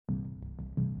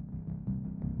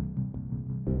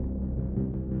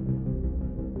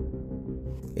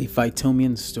A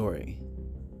Phytomian Story,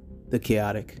 The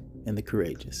Chaotic and the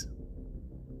Courageous.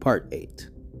 Part 8.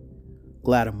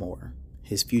 Gladamore,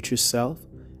 His Future Self,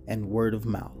 and Word of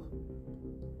Mouth.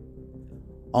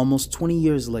 Almost 20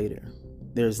 years later,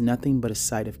 there is nothing but a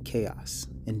sight of chaos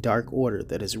and dark order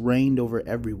that has reigned over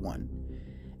everyone,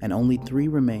 and only 3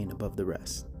 remain above the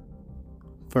rest.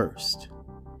 First,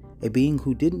 a being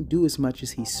who didn't do as much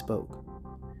as he spoke,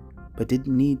 but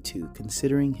didn't need to,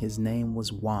 considering his name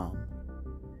was Wam,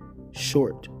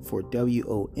 short for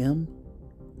WOM,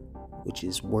 which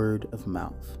is word of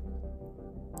mouth.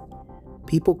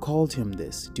 People called him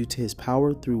this due to his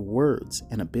power through words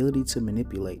and ability to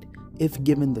manipulate, if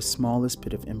given the smallest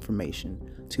bit of information,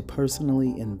 to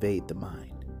personally invade the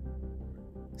mind.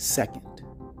 Second,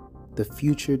 the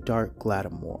future dark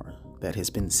Gladamore that has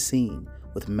been seen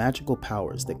with magical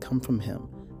powers that come from him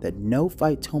that no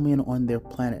Phytomian on their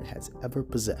planet has ever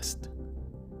possessed.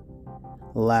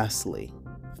 Lastly,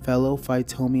 fellow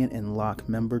Phytomian and Locke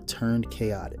member turned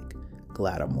chaotic,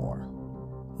 Gladamore,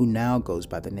 who now goes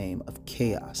by the name of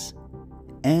Chaos,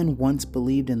 and once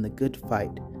believed in the good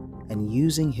fight and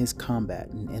using his combat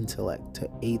and intellect to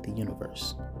aid the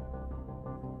universe.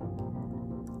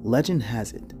 Legend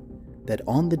has it that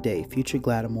on the day future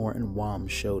Gladamore and Wam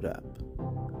showed up,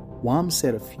 Wam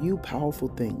said a few powerful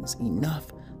things, enough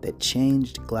that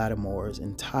changed Gladamore's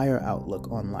entire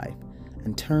outlook on life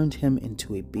and turned him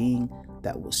into a being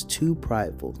that was too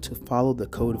prideful to follow the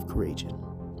code of courageous.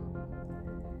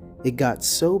 It got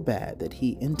so bad that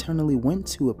he internally went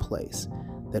to a place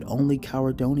that only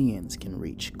Cowardonians can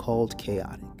reach, called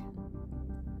Chaotic.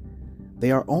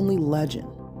 They are only legend,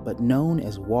 but known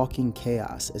as walking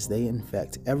chaos, as they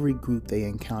infect every group they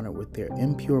encounter with their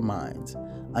impure minds,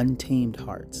 untamed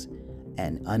hearts,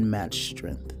 and unmatched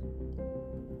strength.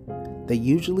 They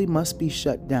usually must be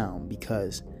shut down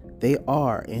because they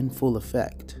are in full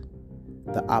effect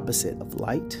the opposite of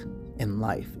light and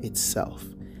life itself,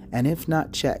 and if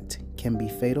not checked, can be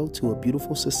fatal to a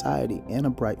beautiful society and a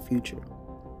bright future.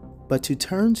 But to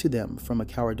turn to them from a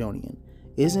Cowardonian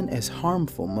isn't as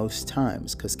harmful most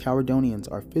times, because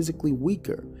Cowardonians are physically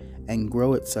weaker and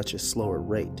grow at such a slower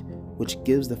rate, which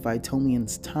gives the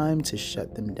Phytomians time to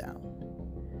shut them down.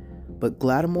 But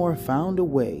Gladamore found a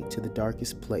way to the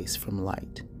darkest place from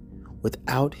light,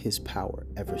 without his power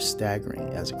ever staggering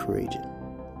as a courageous.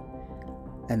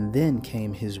 And then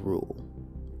came his rule.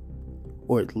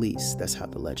 Or at least that's how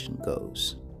the legend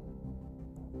goes.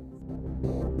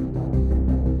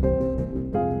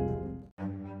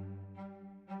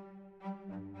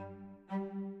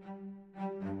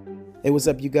 Hey, what's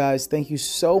up, you guys? Thank you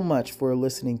so much for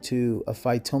listening to A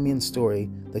Phytomian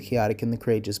Story, The Chaotic and the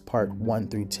Courageous, Part 1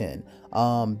 through 10.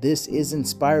 This is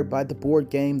inspired by the board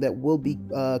game that will be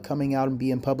coming out and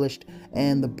being published,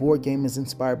 and the board game is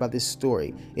inspired by this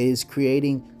story. It is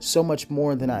creating so much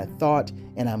more than I thought,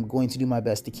 and I'm going to do my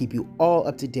best to keep you all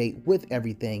up to date with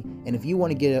everything. And if you want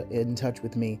to get in touch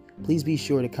with me, please be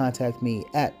sure to contact me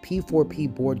at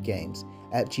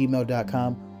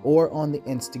p4pboardgames@gmail.com, or on the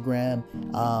Instagram,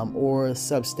 or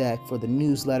Substack for the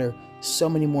newsletter. So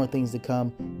many more things to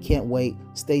come. Can't wait.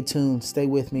 Stay tuned. Stay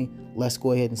with me. Let's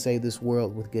go ahead and save this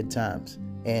world with good times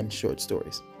and short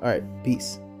stories. All right.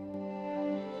 Peace.